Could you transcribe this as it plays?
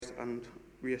and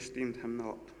we esteemed him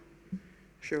not.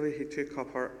 Surely he took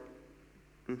up our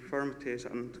infirmities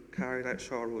and carried out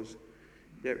sorrows,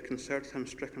 yet we considered him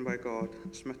stricken by God,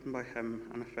 smitten by him,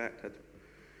 and afflicted.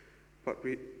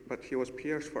 But he was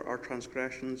pierced for our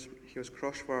transgressions, he was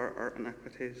crushed for our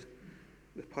iniquities.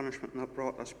 The punishment that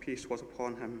brought us peace was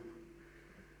upon him,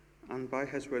 and by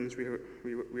his wounds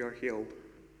we are healed.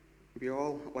 We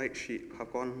all, like sheep,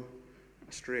 have gone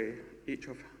astray. Each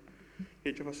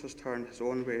of us has turned his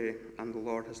own way, and the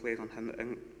Lord has laid on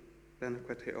him the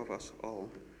iniquity of us all.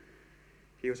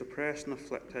 He was oppressed and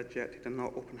afflicted, yet he did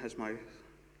not open his mouth.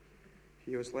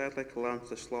 He was led like a lamb to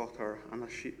the slaughter, and a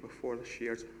sheep before the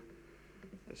shears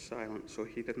is silent, so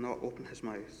he did not open his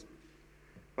mouth.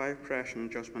 By oppression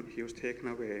and judgment he was taken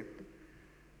away.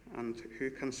 And who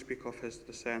can speak of his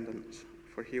descendants?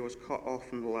 For he was cut off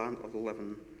from the land of the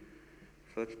living.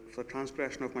 For the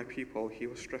transgression of my people he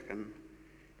was stricken.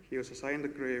 He was assigned a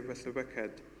grave with the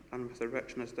wicked, and with the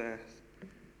rich in his death.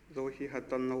 Though he had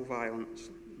done no violence,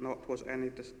 not was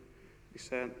any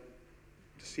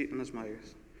deceit in his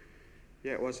mouth.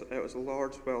 Yet it was the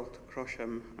Lord's will to crush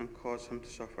him and cause him to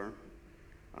suffer.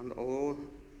 And although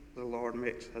the Lord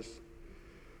makes his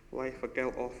life a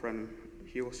guilt offering,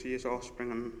 he will see his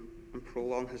offspring and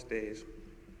prolong his days.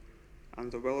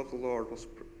 And the will of the Lord will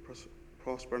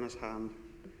prosper in his hand.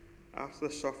 After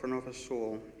the suffering of his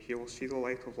soul, he will see the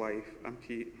light of life, and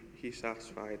he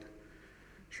satisfied.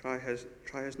 Try his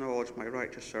knowledge, my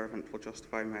righteous servant will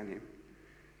justify many,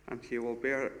 and he will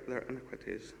bear their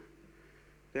iniquities.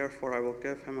 Therefore I will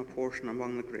give him a portion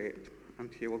among the great,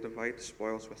 and he will divide the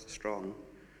spoils with the strong,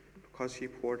 because he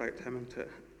poured out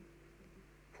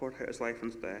his life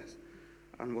into death,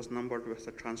 and was numbered with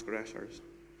the transgressors.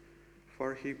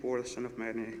 For he bore the sin of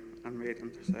many, and made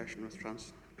intercession with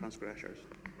transgressors.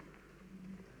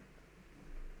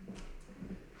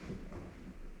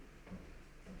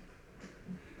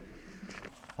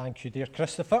 Thank you, dear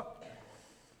Christopher.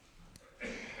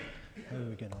 How are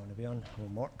we getting on? Are we on? Hello,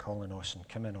 Mark, Colin, Austin,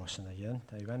 Kim and Austin, are you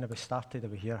in? When have we started? Are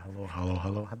we here?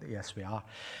 Hello. Yes, we are.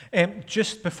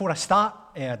 Just before I start,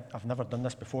 I've never done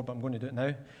this before, but I'm going to do it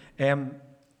now.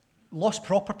 Lost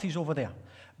properties over there,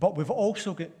 but we've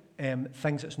also got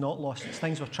things that's not lost. It's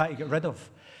things we're trying to get rid of.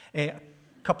 A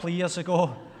couple of years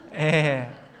ago,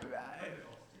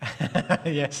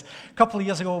 yes, a couple of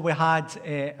years ago we had,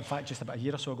 in fact just about a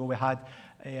year or so ago, we had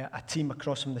a team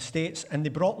across from the States, and they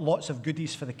brought lots of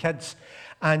goodies for the kids.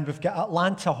 And we've got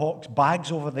Atlanta Hawks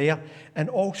bags over there, and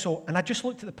also, and I just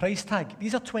looked at the price tag,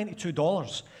 these are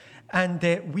 $22,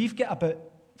 and we've got about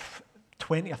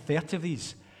 20 or 30 of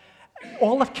these.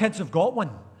 All our kids have got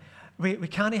one. We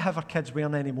can't have our kids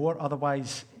wearing any more,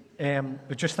 otherwise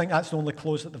we just think that's the only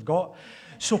clothes that they've got.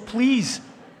 So please,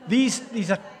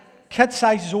 these are kid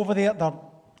sizes over there.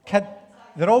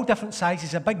 They're all different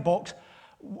sizes, a big box.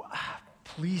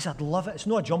 Please, I'd love it. It's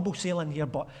not a jumbo sale in here,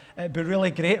 but it'd be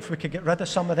really great if we could get rid of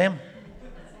some of them.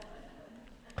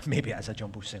 Maybe it is a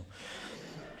jumbo sale.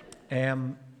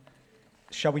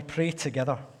 Shall we pray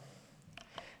together?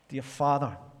 Dear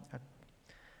Father, I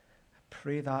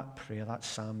pray that prayer, that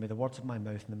psalm, may the words of my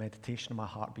mouth and the meditation of my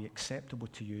heart be acceptable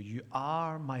to you. You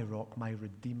are my rock, my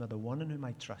redeemer, the one in whom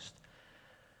I trust.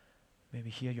 May we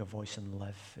hear your voice and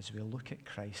live as we look at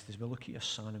Christ, as we look at your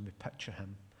Son and we picture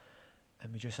him.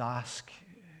 And we just ask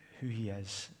who he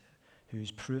is, who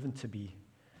he's proven to be,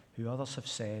 who others have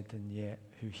said, and yet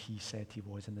who he said he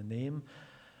was. In the name,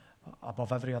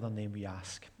 above every other name we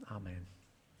ask. Amen.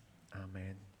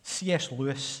 Amen. C.S.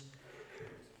 Lewis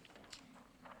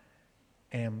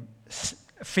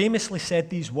famously said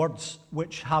these words,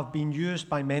 which have been used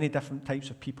by many different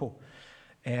types of people.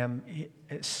 He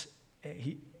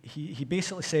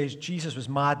basically says Jesus was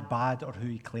mad, bad, or who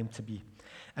he claimed to be.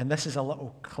 And this is a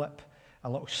little clip, a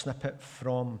little snippet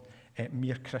from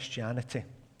Mere Christianity.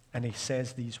 And he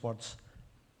says these words: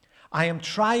 I am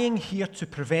trying here to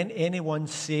prevent anyone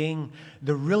saying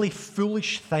the really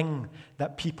foolish thing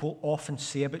that people often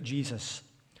say about Jesus.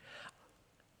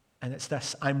 And it's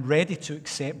this: I'm ready to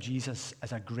accept Jesus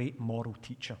as a great moral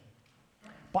teacher,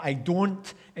 but I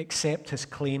don't accept his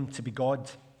claim to be God.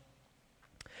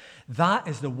 That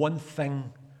is the one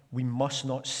thing we must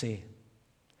not say.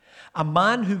 A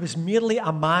man who was merely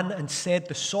a man and said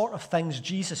the sort of things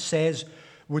Jesus says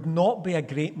would not be a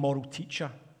great moral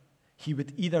teacher. He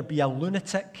would either be a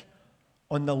lunatic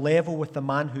on the level with the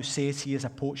man who says he is a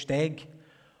poached egg,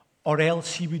 or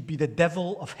else he would be the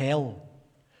devil of hell.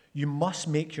 You must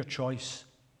make your choice.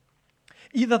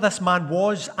 Either this man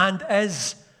was and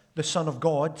is the Son of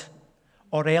God,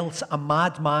 or else a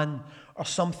madman or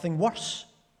something worse.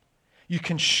 You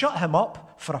can shut him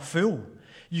up for a fool.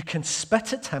 You can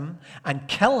spit at him and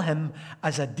kill him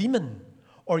as a demon,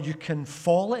 or you can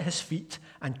fall at his feet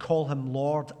and call him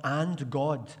Lord and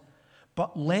God.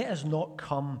 But let us not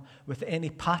come with any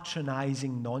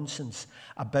patronizing nonsense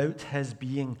about his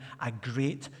being a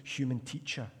great human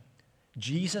teacher.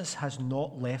 Jesus has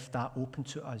not left that open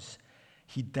to us.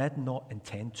 He did not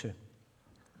intend to.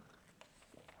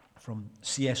 From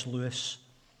C.S. Lewis,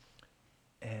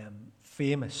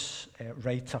 famous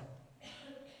writer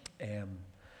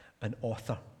and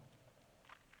author.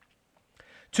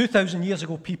 2,000 years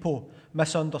ago, people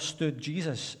misunderstood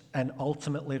Jesus and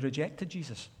ultimately rejected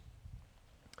Jesus.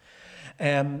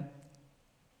 And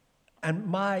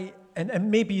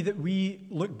maybe that we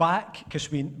look back,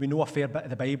 because we know a fair bit of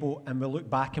the Bible, and we look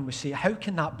back and we say, how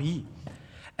can that be?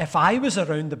 If I was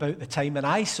around about the time and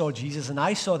I saw Jesus and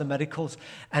I saw the miracles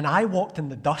and I walked in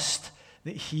the dust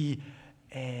that he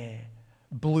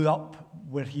blew up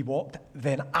where he walked,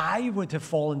 then I would have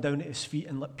fallen down at his feet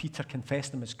and let Peter confess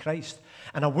him as Christ.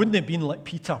 And I wouldn't have been like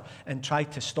Peter and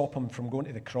tried to stop him from going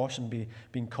to the cross and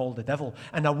being called the devil.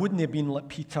 And I wouldn't have been like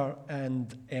Peter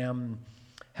and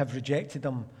have rejected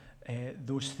him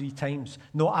those 3 times.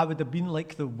 No, I would have been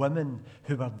like the women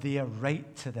who were there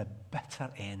right to the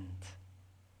bitter end.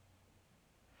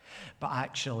 But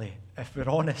actually, if we're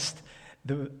honest,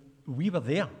 we were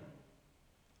there.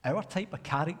 Our type of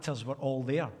characters were all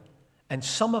there. And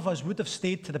some of us would have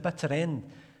stayed to the bitter end.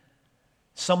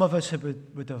 Some of us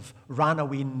would have ran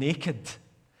away naked.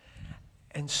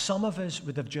 And some of us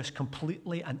would have just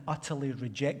completely and utterly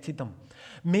rejected him.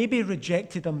 Maybe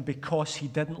rejected him because he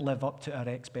didn't live up to our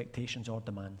expectations or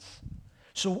demands.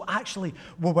 So actually,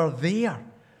 we were there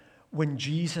when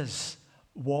Jesus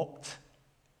walked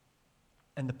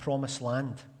in the promised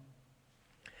land.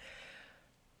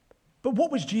 But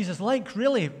what was Jesus like?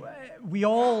 Really,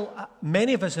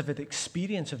 many of us have had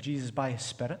experience of Jesus by his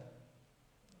Spirit.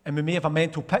 And we may have a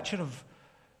mental picture of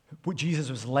what Jesus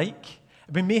was like.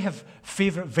 We may have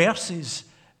favourite verses.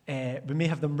 We may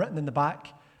have them written in the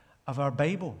back of our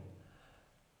Bible.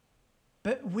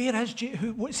 But where is Jesus?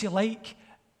 What's he like?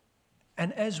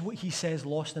 And is what he says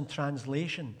lost in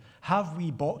translation? Have we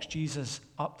boxed Jesus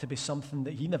up to be something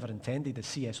that he never intended, as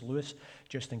C.S. Lewis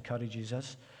just encourages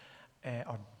us,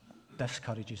 or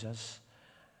discourages us?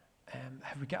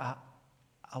 Have we got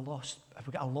a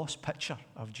lost picture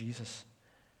of Jesus?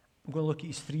 I'm going to look at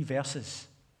these 3 verses,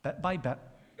 bit by bit,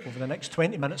 over the next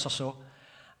 20 minutes or so,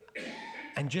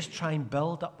 and just try and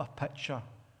build up a picture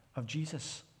of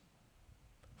Jesus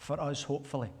for us,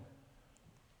 hopefully.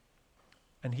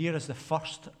 And here is the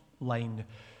first line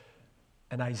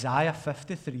in Isaiah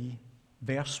 53,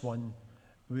 verse 1.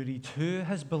 We read, "Who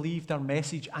has believed our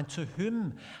message, and to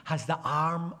whom has the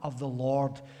arm of the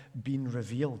Lord been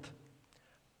revealed?"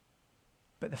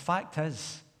 But the fact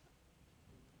is,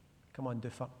 come on,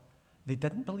 Duffer, they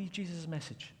didn't believe Jesus'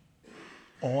 message.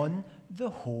 On the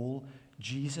whole,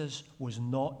 Jesus was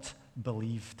not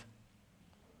believed.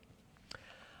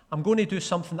 I'm going to do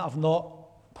something that I've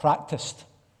not practiced.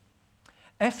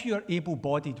 If you're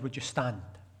able-bodied, would you stand,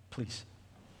 please?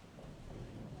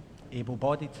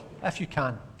 Able-bodied, if you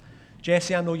can.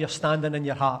 Jesse, I know you're standing in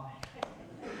your heart.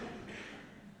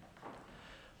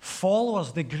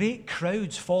 Followers, the great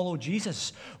crowds followed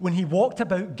Jesus. When he walked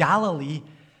about Galilee,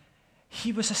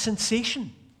 he was a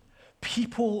sensation.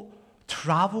 People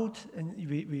traveled, and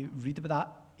we read about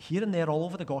that here and there all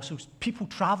over the Gospels. People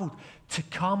traveled to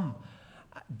come.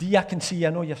 Dee, I can see, I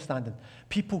know you're standing.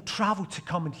 People traveled to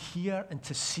come and hear and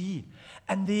to see.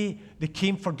 And they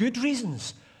came for good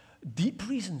reasons, deep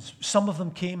reasons. Some of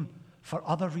them came for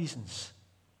other reasons.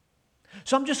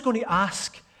 So I'm just going to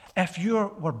ask, if you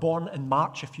were born in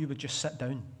March, if you would just sit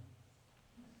down.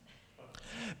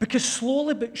 Because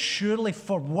slowly but surely,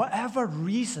 for whatever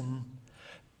reason,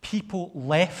 people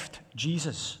left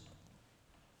Jesus.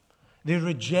 They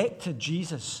rejected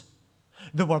Jesus.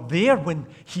 They were there when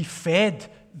he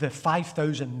fed the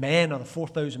 5,000 men or the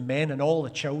 4,000 men and all the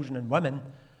children and women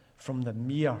from the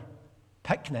mere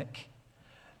picnic.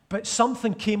 But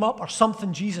something came up, or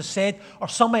something Jesus said, or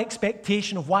some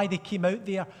expectation of why they came out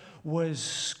there was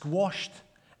squashed,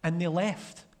 and they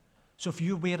left. So if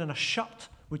you're wearing a shirt,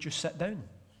 would you sit down?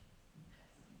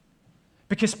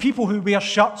 Because people who wear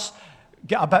shirts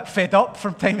get a bit fed up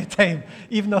from time to time,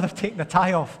 even though they've taken the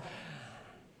tie off.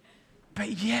 But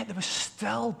yet there was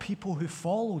still people who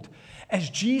followed. As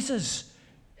Jesus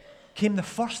came the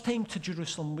first time to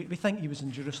Jerusalem, we think he was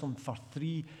in Jerusalem for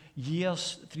 3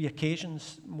 years, 3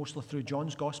 occasions, mostly through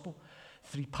John's Gospel,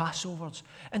 3 Passovers.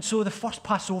 And so the first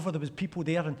Passover, there was people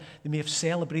there, and they may have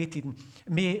celebrated and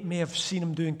may have seen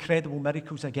him do incredible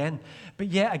miracles again. But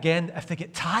yet again, if they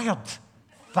get tired,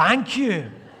 thank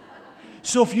you.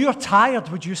 So if you're tired,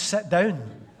 would you sit down?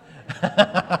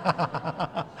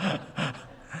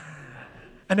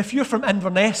 And if you're from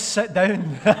Inverness, sit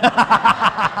down.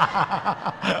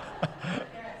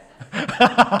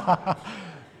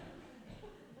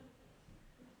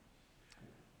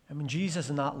 I mean, Jesus,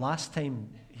 in that last time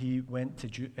he went to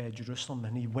Jerusalem,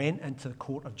 and he went into the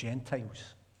court of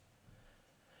Gentiles.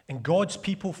 And God's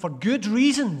people, for good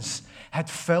reasons, had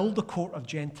filled the court of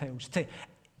Gentiles to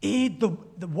aid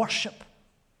the worship.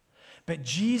 But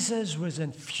Jesus was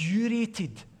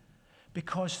infuriated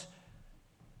because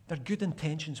their good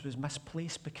intentions was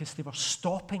misplaced, because they were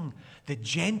stopping the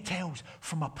Gentiles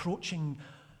from approaching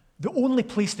the only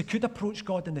place they could approach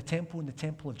God in the temple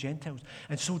of Gentiles.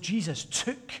 And so Jesus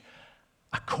took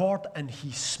a cord and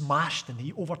he smashed and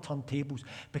he overturned tables,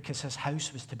 because his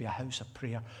house was to be a house of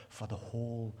prayer for the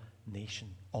whole nation,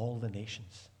 all the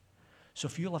nations. So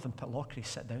if you live in Pitlochry,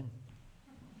 sit down.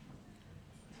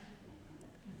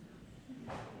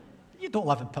 You don't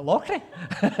live in Pitlochry.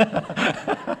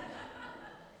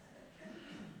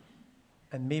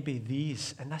 And maybe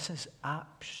these, and this is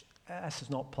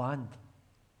not planned,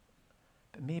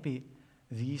 but maybe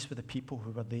these were the people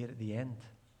who were there at the end,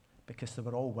 because they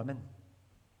were all women.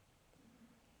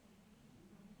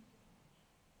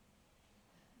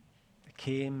 They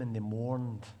came and they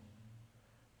mourned,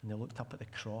 and they looked up at the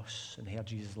cross and heard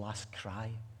Jesus' last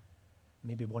cry.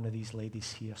 Maybe one of these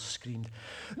ladies here screamed,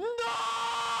 "No!"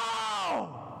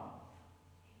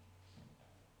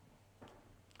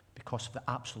 Because of the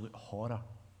absolute horror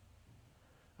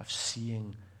of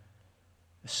seeing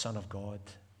the Son of God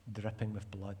dripping with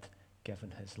blood,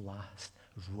 given his last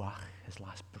ruach, his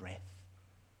last breath.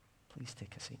 Please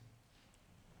take a seat.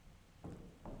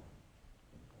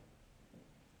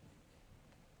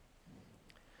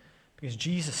 Because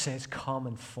Jesus says, "Come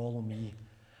and follow me."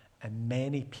 And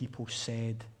many people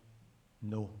said,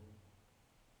 "No.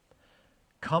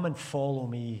 Come and follow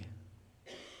me.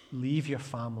 Leave your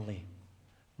family.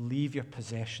 Leave your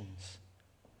possessions.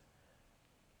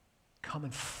 Come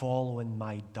and follow in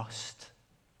my dust.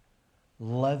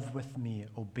 Live with me,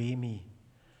 obey me,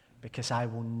 because I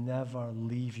will never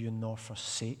leave you nor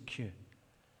forsake you."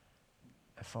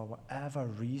 And for whatever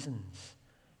reasons,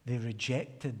 they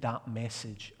rejected that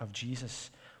message of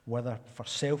Jesus, whether for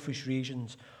selfish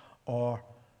reasons or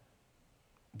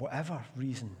whatever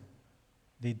reason.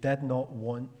 They did not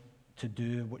want to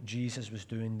do what Jesus was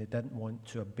doing. They didn't want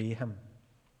to obey him.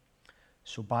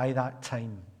 So by that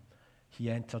time, he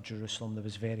entered Jerusalem. There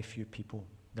was very few people.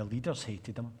 The leaders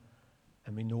hated him.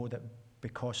 And we know that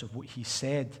because of what he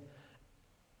said,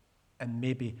 and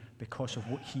maybe because of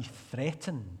what he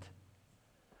threatened,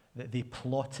 that they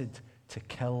plotted to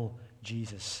kill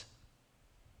Jesus.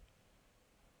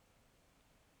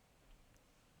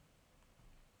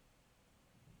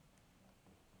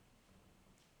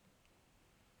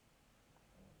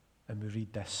 And we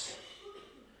read this.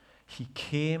 He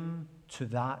came to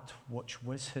that which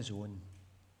was his own,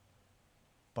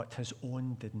 but his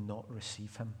own did not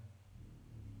receive him.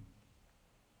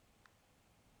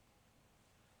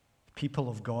 The people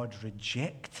of God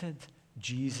rejected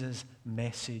Jesus'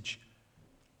 message,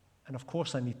 and of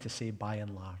course I need to say by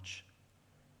and large.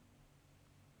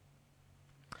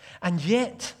 And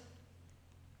yet,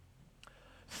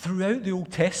 throughout the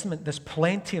Old Testament, there's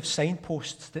plenty of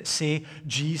signposts that say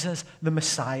Jesus, the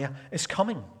Messiah, is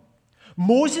coming.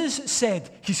 Moses said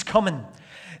he's coming.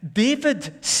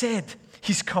 David said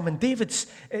he's coming.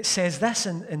 It says this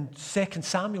in 2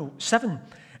 Samuel 7,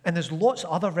 and there's lots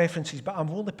of other references, but I'm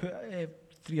only put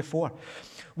 3 or 4.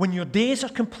 "When your days are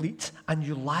complete and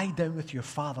you lie down with your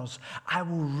fathers, I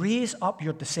will raise up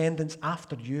your descendants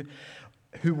after you,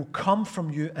 who will come from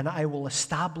you, and I will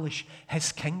establish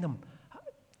his kingdom."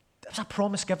 That was a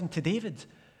promise given to David.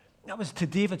 That was to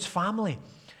David's family,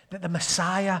 that the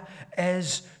Messiah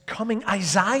is coming.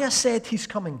 Isaiah said he's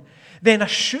coming. "Then a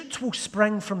shoot will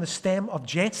spring from the stem of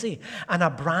Jesse, and a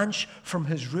branch from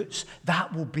his roots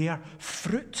that will bear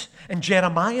fruit." And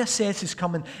Jeremiah says he's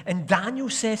coming, and Daniel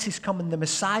says he's coming. The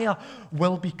Messiah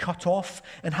will be cut off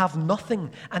and have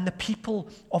nothing, and the people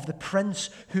of the prince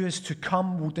who is to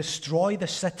come will destroy the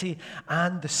city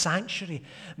and the sanctuary.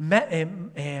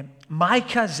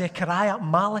 Micah, Zechariah,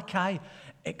 Malachi,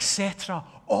 etc.,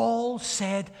 all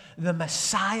said the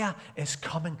Messiah is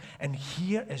coming, and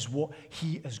here is what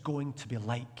he is going to be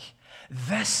like.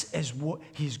 This is what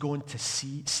he's going to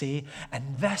say,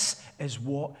 and this is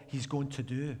what he's going to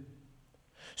do.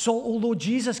 So although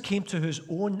Jesus came to his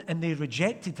own and they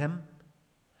rejected him,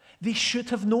 they should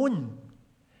have known.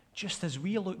 Just as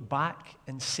we look back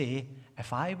and say,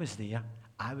 if I was there,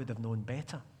 I would have known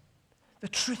better. The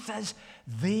truth is,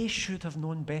 they should have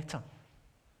known better.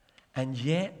 And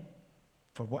yet,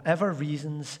 for whatever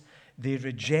reasons, they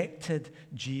rejected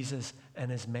Jesus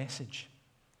and his message.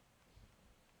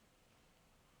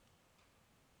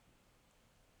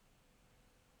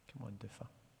 Come on, Duffer.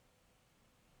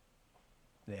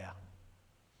 There.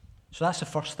 So that's the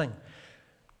first thing.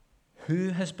 Who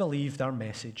has believed our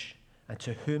message, and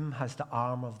to whom has the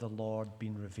arm of the Lord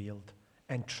been revealed?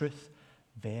 In truth,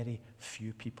 very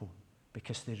few people,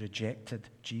 because they rejected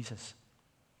Jesus.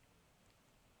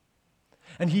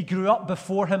 And he grew up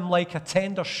before him like a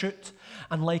tender shoot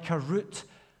and like a root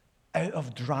out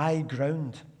of dry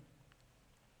ground.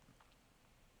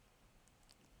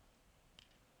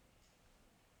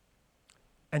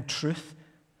 In truth,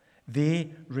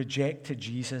 they rejected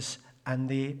Jesus and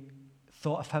they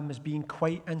thought of him as being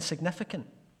quite insignificant.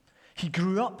 He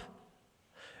grew up.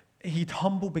 He had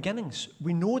humble beginnings.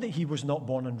 We know that he was not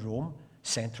born in Rome,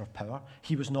 center of power.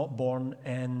 He was not born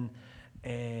in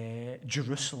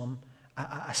Jerusalem,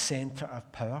 a center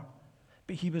of power.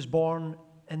 But he was born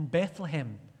in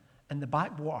Bethlehem, in the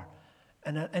backwater,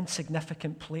 in an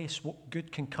insignificant place. What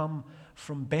good can come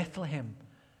from Bethlehem?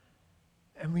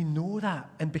 And we know that.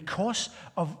 And because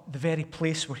of the very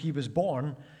place where he was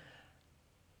born,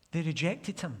 they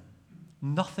rejected him.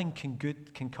 Nothing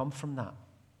good can come from that.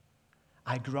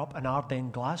 I grew up in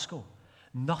Ardenne, Glasgow.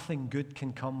 Nothing good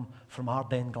can come from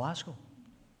Ardenne, Glasgow.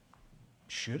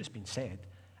 Sure, it's been said.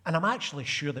 And I'm actually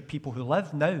sure that people who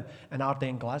live now in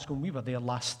Ardenne, Glasgow, and we were there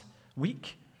last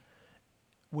week,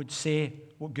 would say,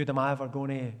 what good am I ever going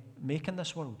to make in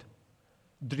this world?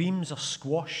 Dreams are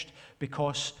squashed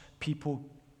because people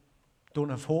don't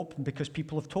have hope and because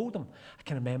people have told them. I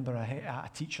can remember a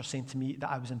teacher saying to me that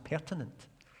I was impertinent.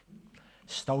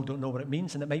 Still don't know what it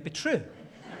means, and it might be true.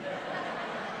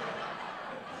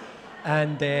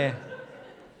 And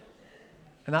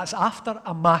that's after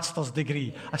a master's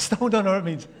degree. I still don't know what it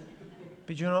means.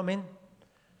 But you know what I mean?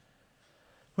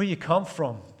 Where you come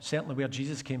from, certainly where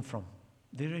Jesus came from,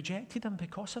 they rejected him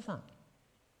because of that.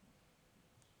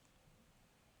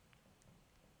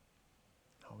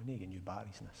 Oh, we need to get new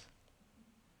batteries in this.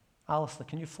 Alistair,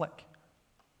 can you flick?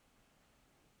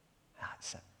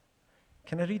 That's it.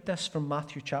 Can I read this from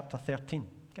Matthew chapter 13?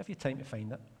 Give you time to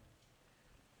find it.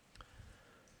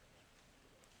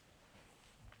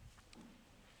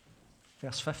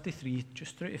 Verse 53,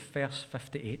 just through to verse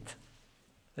 58.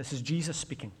 This is Jesus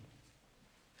speaking.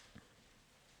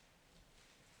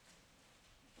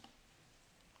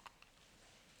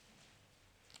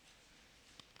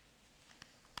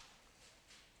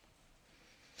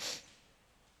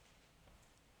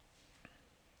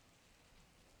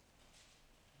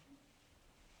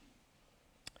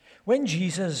 When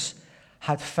Jesus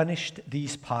had finished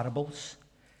these parables,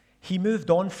 he moved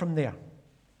on from there.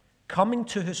 Coming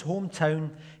to his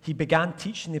hometown, he began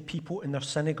teaching the people in their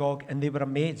synagogue, and they were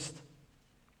amazed.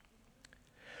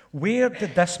 Where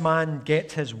did this man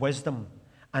get his wisdom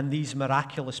and these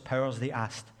miraculous powers, they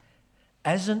asked.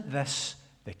 Isn't this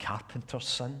the carpenter's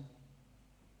son?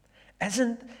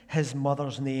 Isn't his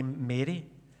mother's name Mary?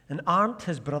 And aren't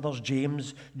his brothers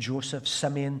James, Joseph,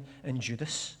 Simeon, and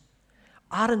Judas?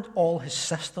 Aren't all his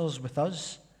sisters with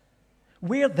us?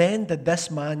 Where then did this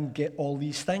man get all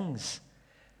these things?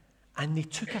 And they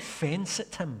took offense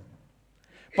at him.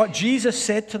 But Jesus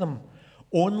said to them,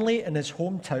 only in his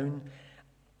hometown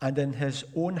and in his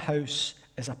own house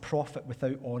is a prophet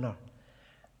without honor.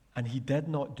 And he did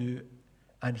not do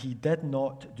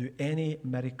any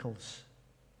miracles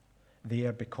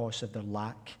there because of their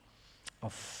lack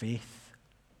of faith.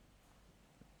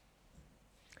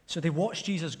 So they watched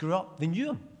Jesus grow up. They knew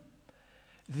him.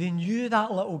 They knew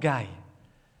that little guy.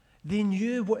 They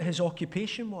knew what his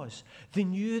occupation was. They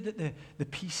knew that the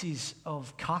pieces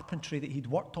of carpentry that he'd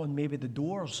worked on, maybe the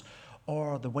doors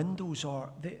or the windows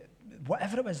or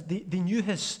whatever it was, they knew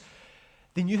his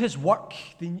work.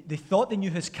 They thought they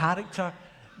knew his character.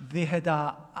 They had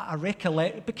a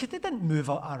recollection, because they didn't move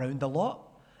around a lot.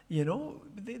 You know,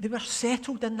 they were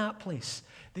settled in that place.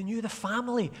 They knew the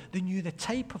family. They knew the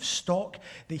type of stock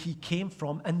that he came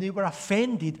from, and they were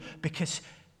offended because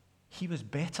he was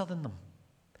better than them.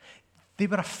 They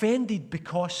were offended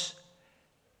because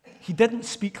he didn't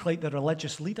speak like the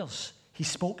religious leaders. He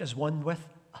spoke as one with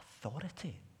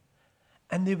authority.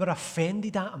 And they were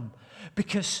offended at him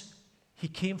because he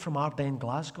came from Ardenne,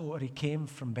 Glasgow, or he came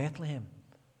from Bethlehem.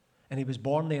 And he was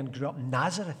born there and grew up in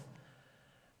Nazareth.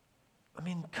 I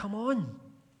mean, come on.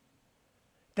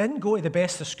 Didn't go to the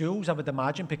best of schools, I would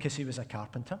imagine, because he was a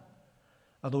carpenter,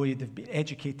 although he'd have been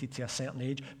educated to a certain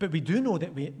age. But we do know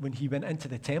that when he went into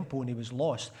the temple and he was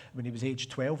lost, when he was age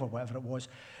 12 or whatever it was,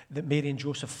 that Mary and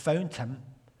Joseph found him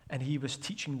and he was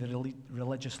teaching the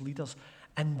religious leaders.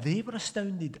 and they were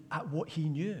astounded at what he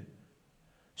knew.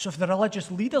 So if the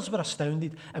religious leaders were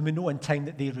astounded, and we know in time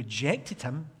that they rejected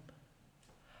him,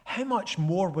 how much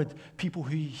more would people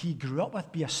who he grew up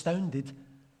with be astounded,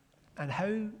 and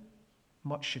how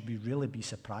much should we really be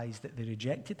surprised that they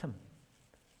rejected him?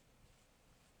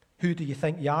 Who do you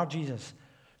think you are, Jesus?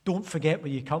 Don't forget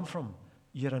where you come from.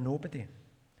 You're a nobody.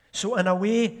 So in a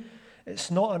way,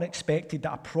 it's not unexpected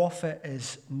that a prophet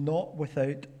is not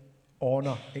without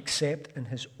honor except in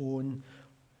his own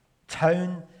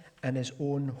town and his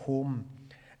own home.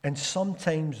 And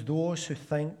sometimes those who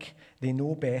think they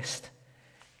know best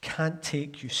can't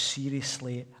take you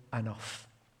seriously enough.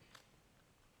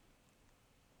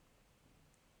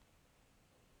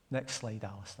 Next slide,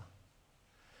 Alistair.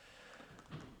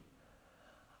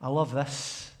 I love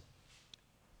this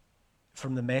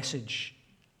from the Message,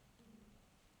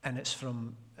 and it's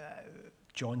from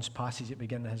John's passage at the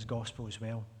beginning of his gospel as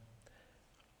well.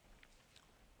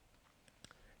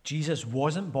 Jesus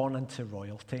wasn't born into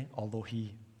royalty, although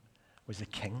he was a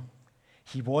king.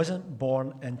 He wasn't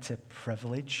born into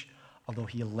privilege, although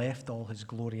he left all his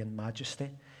glory and majesty.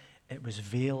 It was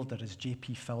veiled, or as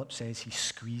J.P. Phillips says, he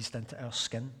squeezed into our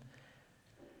skin.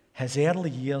 His early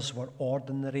years were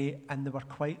ordinary, and they were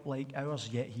quite like ours,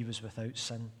 yet he was without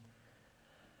sin.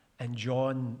 And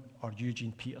John, or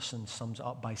Eugene Peterson, sums it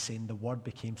up by saying, the Word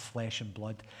became flesh and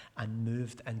blood and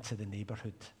moved into the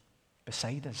neighborhood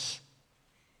beside us.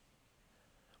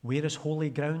 Where is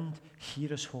holy ground?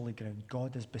 Here is holy ground.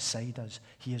 God is beside us.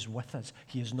 He is with us.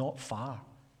 He is not far.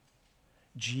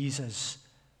 Jesus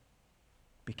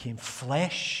became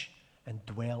flesh and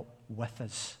dwelt with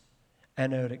us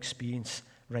in our experience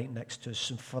right next to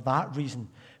us. And for that reason,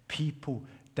 people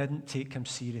didn't take him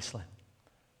seriously.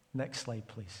 Next slide,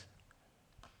 please.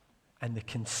 And they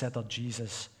considered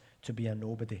Jesus to be a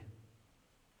nobody.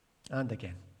 And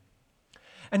again.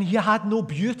 And he had no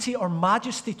beauty or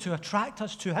majesty to attract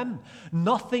us to him.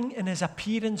 Nothing in his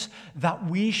appearance that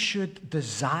we should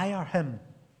desire him.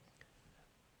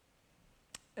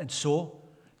 And so,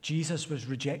 Jesus was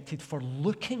rejected for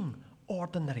looking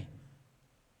ordinary.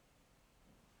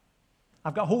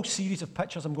 I've got a whole series of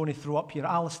pictures I'm going to throw up here.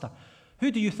 Alistair,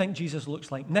 who do you think Jesus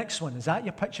looks like? Next one. Is that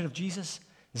your picture of Jesus?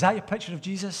 Is that your picture of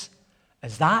Jesus?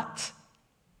 Is that?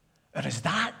 Or is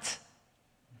that?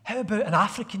 How about an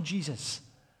African Jesus?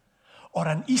 Or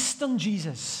an Eastern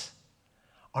Jesus?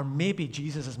 Or maybe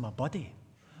Jesus is my buddy?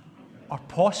 Or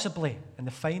possibly, and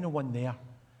the final one there,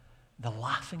 the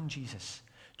laughing Jesus.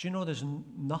 Do you know there's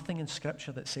nothing in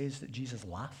Scripture that says that Jesus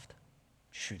laughed?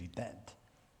 Sure he did.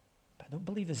 But I don't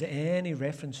believe there's any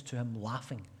reference to him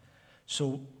laughing.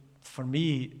 So for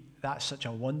me, that's such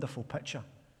a wonderful picture.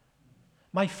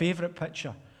 My favorite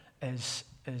picture is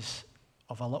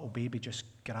of a little baby just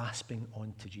grasping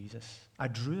onto Jesus. I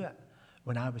drew it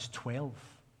when I was 12,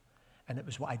 and it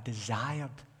was what I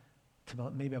desired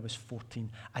to, maybe I was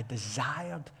 14. I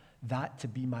desired that to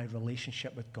be my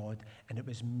relationship with God, and it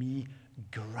was me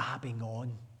grabbing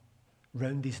on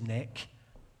round his neck,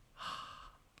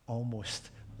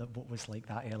 almost what was like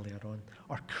that earlier on,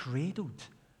 or cradled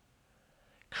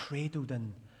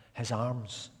in his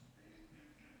arms.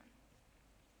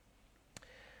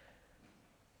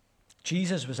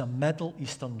 Jesus was a Middle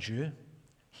Eastern Jew.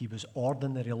 He was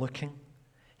ordinary looking.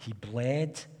 He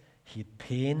bled. He had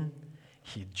pain.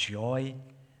 He had joy.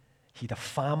 He had a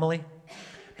family.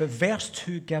 But verse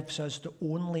 2 gives us the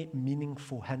only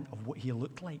meaningful hint of what he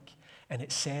looked like. And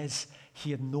it says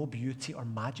he had no beauty or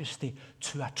majesty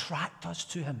to attract us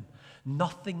to him.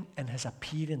 Nothing in his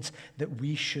appearance that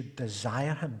we should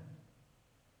desire him.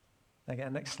 Can I get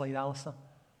a next slide, Alistair?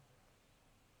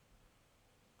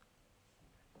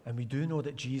 And we do know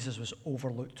that Jesus was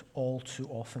overlooked all too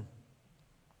often.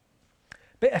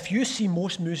 But if you see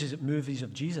most movies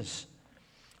of Jesus,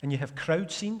 and you have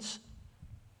crowd scenes,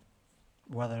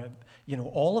 whether,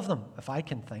 all of them, if I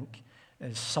can think,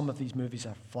 as some of these movies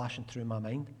are flashing through my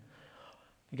mind,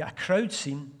 you get a crowd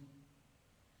scene,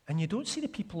 and you don't see the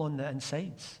people on the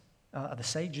insides, at the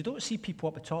sides. You don't see people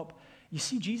up the top. You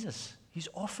see Jesus. He's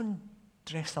often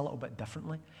dressed a little bit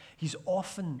differently. He's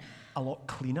often a lot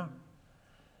cleaner.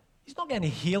 He's not got any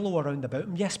halo around about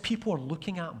him. Yes, people are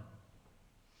looking at him.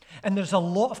 And there's a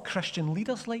lot of Christian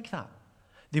leaders like that.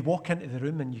 They walk into the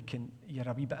room and you're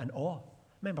a wee bit in awe.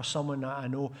 Remember someone that I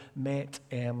know met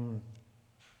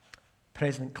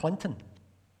President Clinton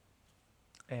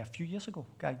a few years ago.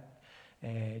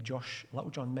 Josh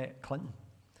Littlejohn met Clinton.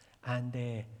 And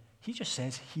he just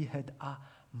says he had a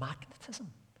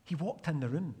magnetism. He walked in the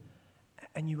room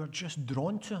and you were just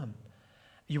drawn to him.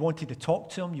 You wanted to talk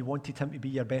to him. You wanted him to be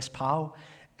your best pal.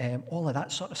 All of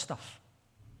that sort of stuff.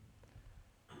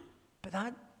 But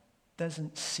that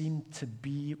doesn't seem to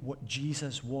be what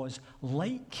Jesus was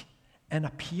like in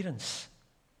appearance.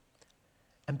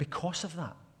 And because of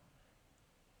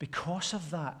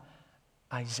that,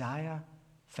 Isaiah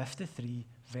 53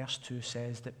 verse 2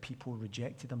 says that people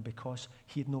rejected him because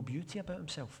he had no beauty about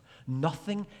himself.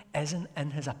 Nothing isn't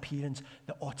in his appearance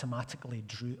that automatically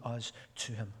drew us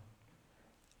to him.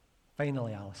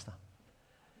 Finally, Alistair.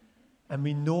 And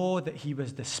we know that he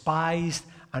was despised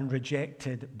and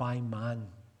rejected by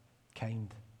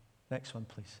mankind. Next one,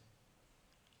 please.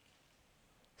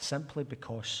 Simply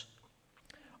because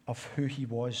of who he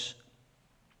was.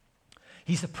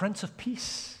 He's the Prince of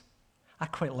Peace. I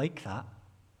quite like that,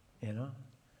 you know.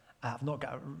 I've not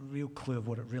got a real clue of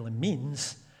what it really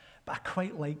means, but I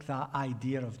quite like that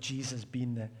idea of Jesus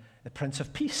being the Prince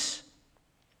of Peace.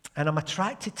 And I'm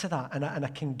attracted to that, and I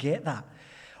can get that.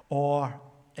 Or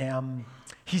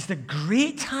he's the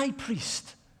great high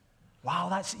priest. Wow,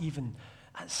 that's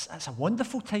a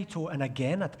wonderful title. And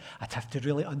again, I'd have to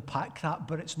really unpack that,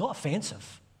 but it's not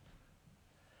offensive.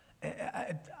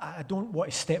 I don't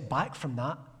want to step back from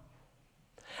that.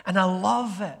 And I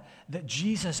love it that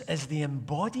Jesus is the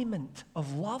embodiment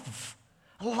of love.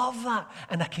 I love that,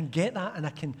 and I can get that, and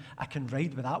I can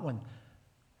ride with that one.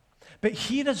 But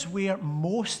here is where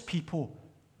most people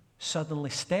suddenly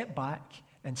step back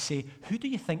and say, who do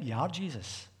you think you are,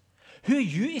 Jesus? Who are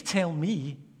you to tell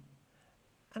me?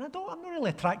 And I'm not really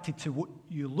attracted to what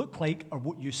you look like or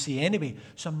what you say anyway,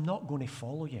 so I'm not going to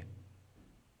follow you.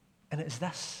 And it's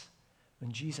this,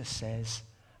 when Jesus says,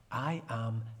 I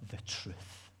am the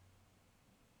truth.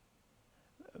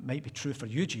 It might be true for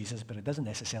you, Jesus, but it doesn't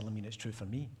necessarily mean it's true for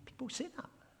me. People say that.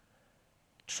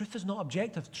 Truth is not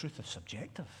objective, truth is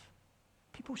subjective.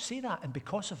 People say that, and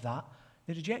because of that,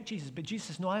 they reject Jesus. But Jesus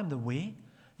says, no, I am the way,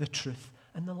 the truth,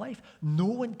 and the life. No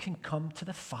one can come to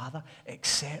the Father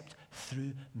except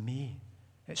through me.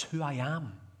 It's who I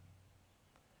am.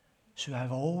 It's who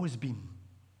I've always been.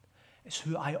 It's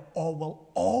who I will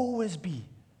always be.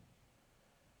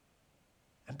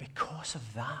 And because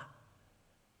of that,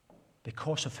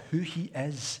 because of who he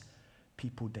is,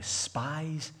 people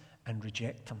despise and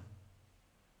reject him.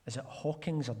 Is it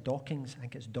Hawkins or Dawkins? I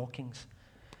think it's Dawkins,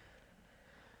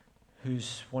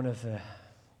 who's one of the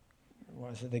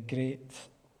great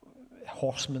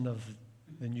horsemen of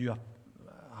the new,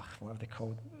 what are they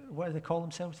called? What do they call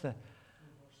themselves?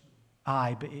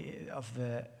 Whatever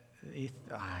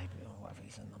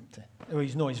he's in them to. Well,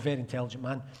 he's a very intelligent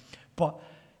man. But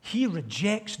he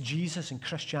rejects Jesus and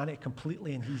Christianity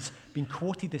completely, and he's been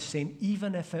quoted as saying,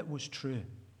 even if it was true,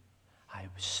 I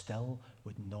still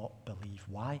would not believe.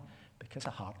 Why? Because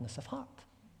of hardness of heart.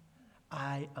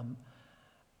 I am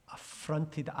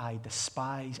affronted, I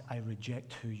despise, I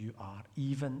reject who you are.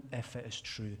 Even if it is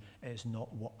true, it is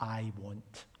not what I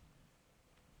want.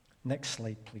 Next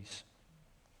slide, please.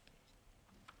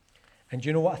 And do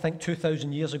you know what? I think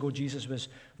 2,000 years ago, Jesus was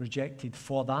rejected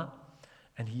for that,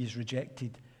 and he is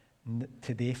rejected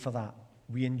today for that.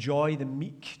 We enjoy the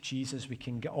meek Jesus. We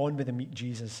can get on with the meek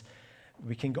Jesus.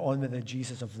 We can get on with the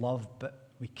Jesus of love, but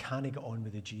we can't get on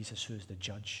with the Jesus who is the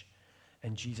judge.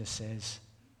 And Jesus says,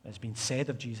 it's been said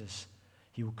of Jesus,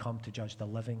 he will come to judge the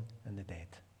living and the dead.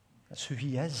 That's who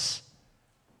he is.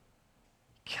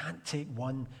 You can't take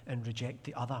one and reject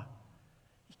the other.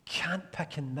 You can't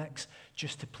pick and mix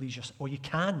just to please yourself. Or you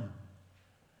can,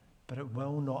 but it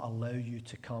will not allow you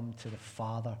to come to the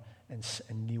Father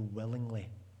and kneel willingly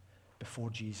before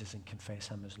Jesus and confess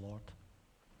him as Lord.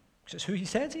 Because it's who he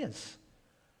says he is.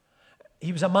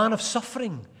 He was a man of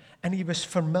suffering, and he was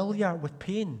familiar with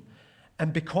pain.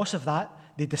 And because of that,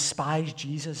 they despised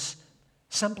Jesus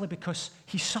simply because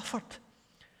he suffered.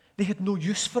 They had no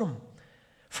use for him.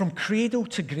 From cradle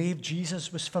to grave,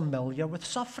 Jesus was familiar with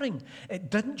suffering.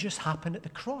 It didn't just happen at the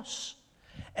cross.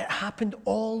 It happened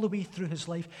all the way through his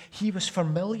life. He was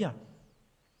familiar.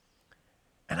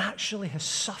 And actually, his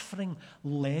suffering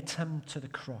led him to the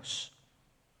cross.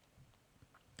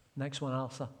 Next one,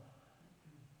 Alsa.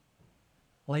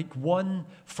 Like one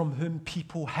from whom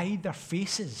people hide their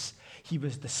faces, he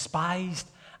was despised,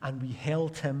 and we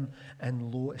held him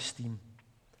in low esteem.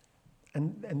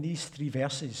 And in these three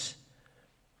verses,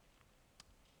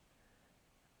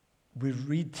 we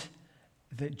read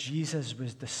that Jesus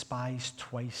was despised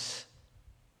twice.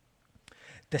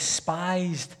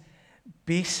 Despised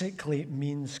basically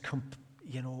means,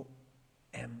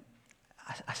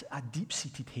 a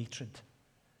deep-seated hatred.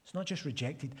 It's not just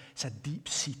rejected, it's a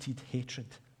deep-seated hatred.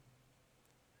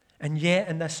 And yet,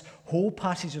 in this whole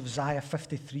passage of Isaiah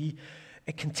 53,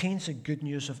 It contains the good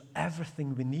news of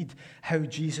everything we need. How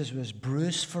Jesus was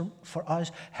bruised for us,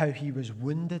 how he was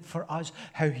wounded for us,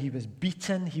 how he was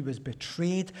beaten, he was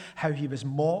betrayed, how he was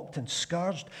mocked and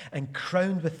scourged and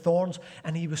crowned with thorns,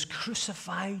 and he was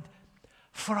crucified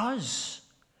for us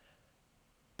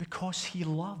because he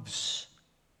loves.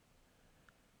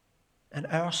 And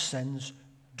our sins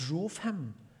drove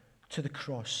him to the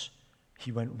cross.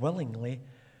 He went willingly,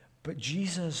 but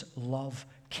Jesus' love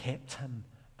kept him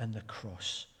on the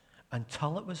cross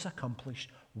until it was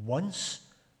accomplished once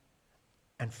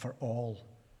and for all.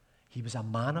 He was a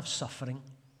man of suffering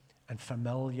and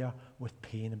familiar with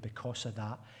pain, and because of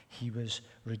that, he was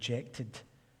rejected.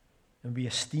 And we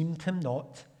esteemed him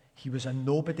not. He was a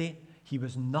nobody. He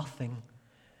was nothing.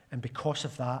 And because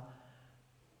of that,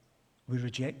 we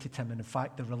rejected him. And in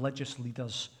fact, the religious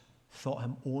leaders thought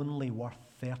him only worth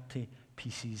 30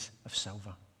 pieces of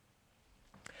silver.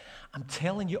 I'm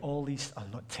telling you all these,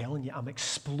 I'm not telling you, I'm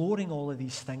exploring all of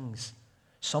these things,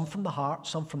 some from the heart,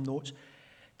 some from notes,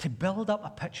 to build up a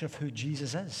picture of who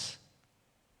Jesus is.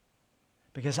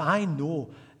 Because I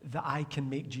know that I can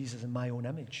make Jesus in my own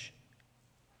image.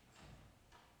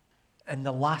 In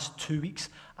the last 2 weeks,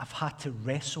 I've had to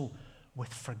wrestle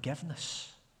with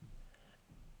forgiveness.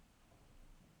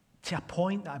 To a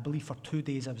point that I believe for 2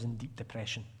 days I was in deep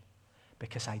depression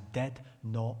because I did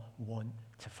not want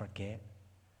to forget.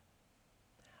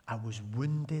 I was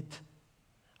wounded.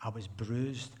 I was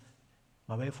bruised.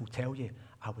 My wife will tell you,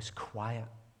 I was quiet.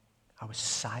 I was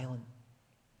silent.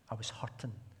 I was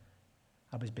hurting.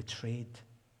 I was betrayed,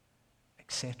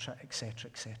 etc., etc.,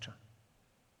 etc.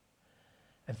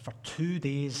 And for 2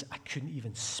 days, I couldn't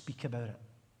even speak about it.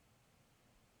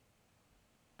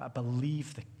 But I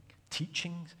believe the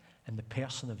teachings and the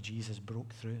person of Jesus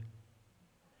broke through.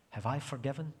 Have I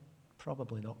forgiven?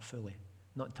 Probably not fully.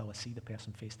 Not until I see the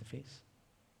person face to face.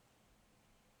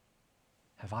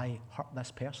 Have I hurt this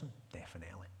person?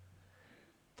 Definitely.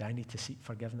 Do I need to seek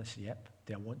forgiveness? Yep.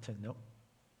 Do I want to? No.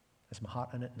 Is my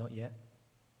heart in it? Not yet.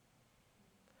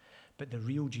 But the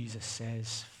real Jesus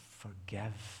says,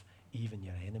 forgive even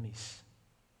your enemies.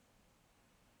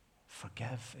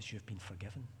 Forgive as you've been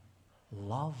forgiven.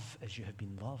 Love as you have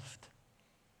been loved.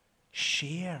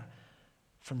 Share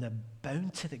from the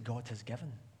bounty that God has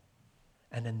given.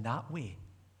 And in that way,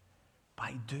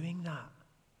 by doing that,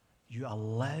 you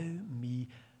allow me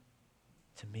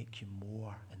to make you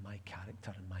more in my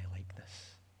character and my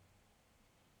likeness.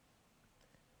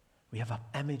 We have an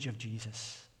image of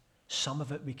Jesus. Some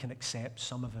of it we can accept,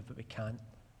 some of it we can't.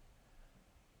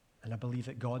 And I believe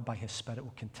that God, by his Spirit,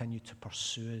 will continue to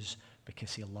pursue us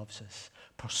because he loves us.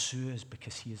 Pursue us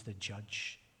because he is the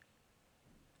judge.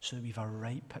 So that we have a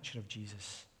right picture of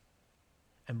Jesus.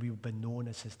 And we will be known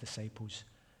as his disciples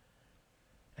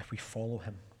if we follow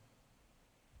him.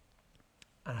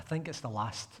 And I think it's the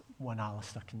last one,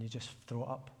 Alistair. Can you just throw it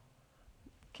up?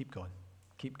 Keep going,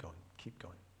 keep going, keep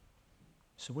going.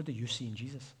 So what do you see in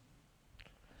Jesus?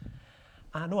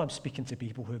 I know I'm speaking to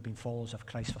people who have been followers of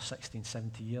Christ for 16,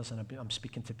 70 years, and I'm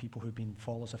speaking to people who have been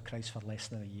followers of Christ for less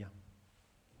than a year.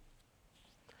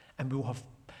 And we'll have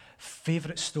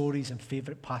favourite stories and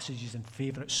favourite passages and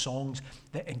favourite songs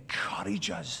that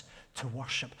encourage us to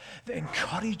worship, that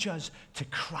encourage us to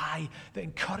cry, that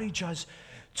encourage us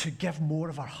to give more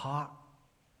of our heart.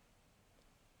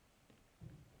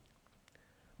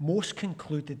 Most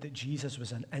concluded that Jesus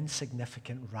was an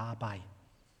insignificant rabbi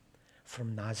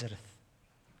from Nazareth.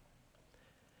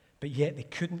 But yet they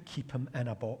couldn't keep him in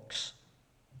a box.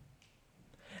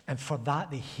 And for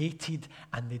that they hated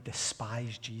and they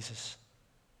despised Jesus.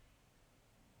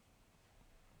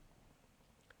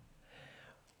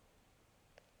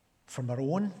 From our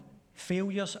own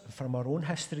failures, from our own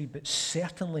history, but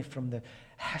certainly from the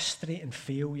history and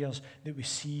failures that we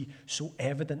see so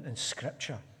evident in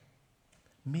Scripture,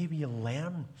 may we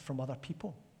learn from other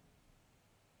people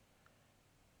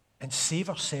and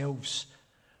save ourselves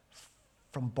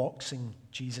from boxing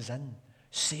Jesus in.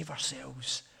 Save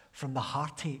ourselves from the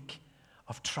heartache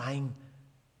of trying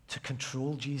to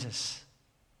control Jesus.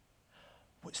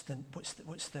 What's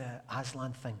the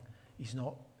Aslan thing? He's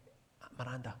not,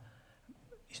 Miranda,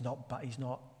 he's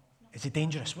not, is he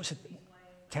dangerous? What's it?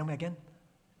 Tell me again.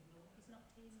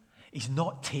 He's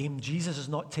not tame. Jesus is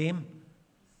not tame.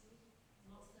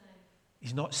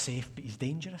 He's not safe, but he's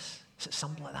dangerous. Is it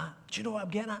something like that? Do you know what I'm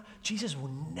getting at? Jesus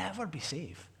will never be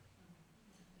safe.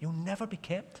 He'll never be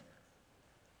kept.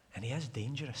 And he is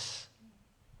dangerous.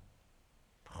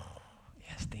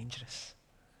 He is dangerous.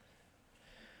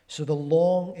 So the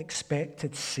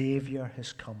long-expected Savior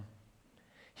has come.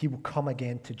 He will come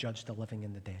again to judge the living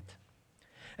and the dead.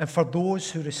 And for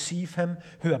those who receive him,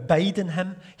 who abide in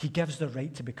him, he gives the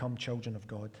right to become children of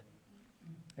God.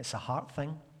 It's a heart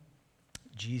thing.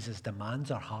 Jesus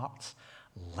demands our hearts,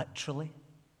 literally.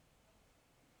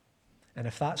 And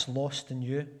if that's lost in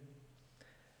you,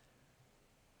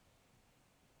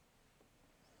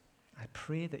 I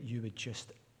pray that you would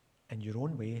just, in your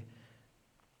own way,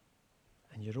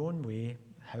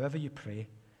 however you pray,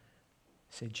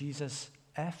 say, Jesus,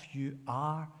 if you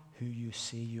are who you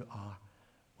say you are,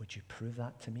 would you prove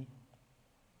that to me?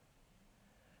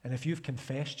 And if you've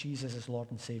confessed Jesus as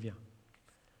Lord and Savior,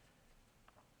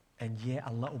 and yet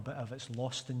a little bit of it's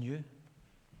lost in you,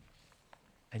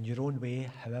 in your own way,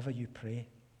 however you pray,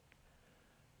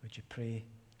 would you pray,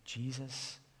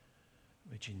 Jesus,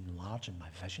 would you enlarge in my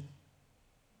vision?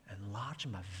 Enlarge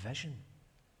in my vision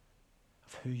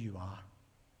of who you are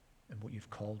and what you've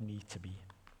called me to be.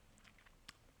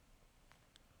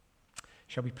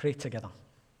 Shall we pray together?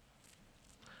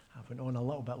 I went on a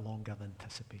little bit longer than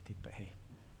anticipated, but hey.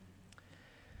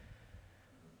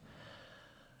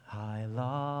 I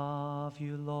love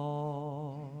you,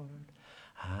 Lord,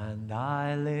 and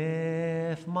I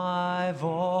lift my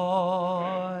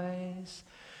voice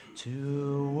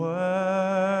to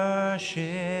worship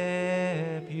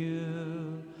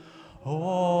you.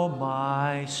 Oh,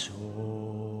 my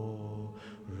soul,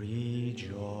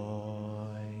 rejoice.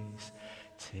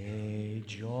 Take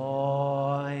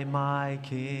joy, my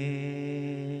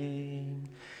King,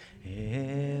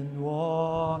 in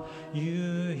what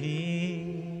you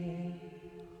hear.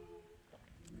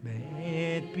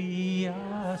 May it be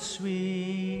a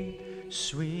sweet,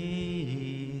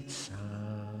 sweet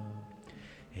sound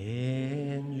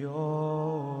in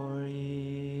your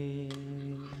ear.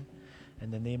 In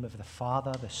the name of the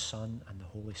Father, the Son, and the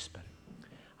Holy Spirit.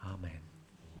 Amen.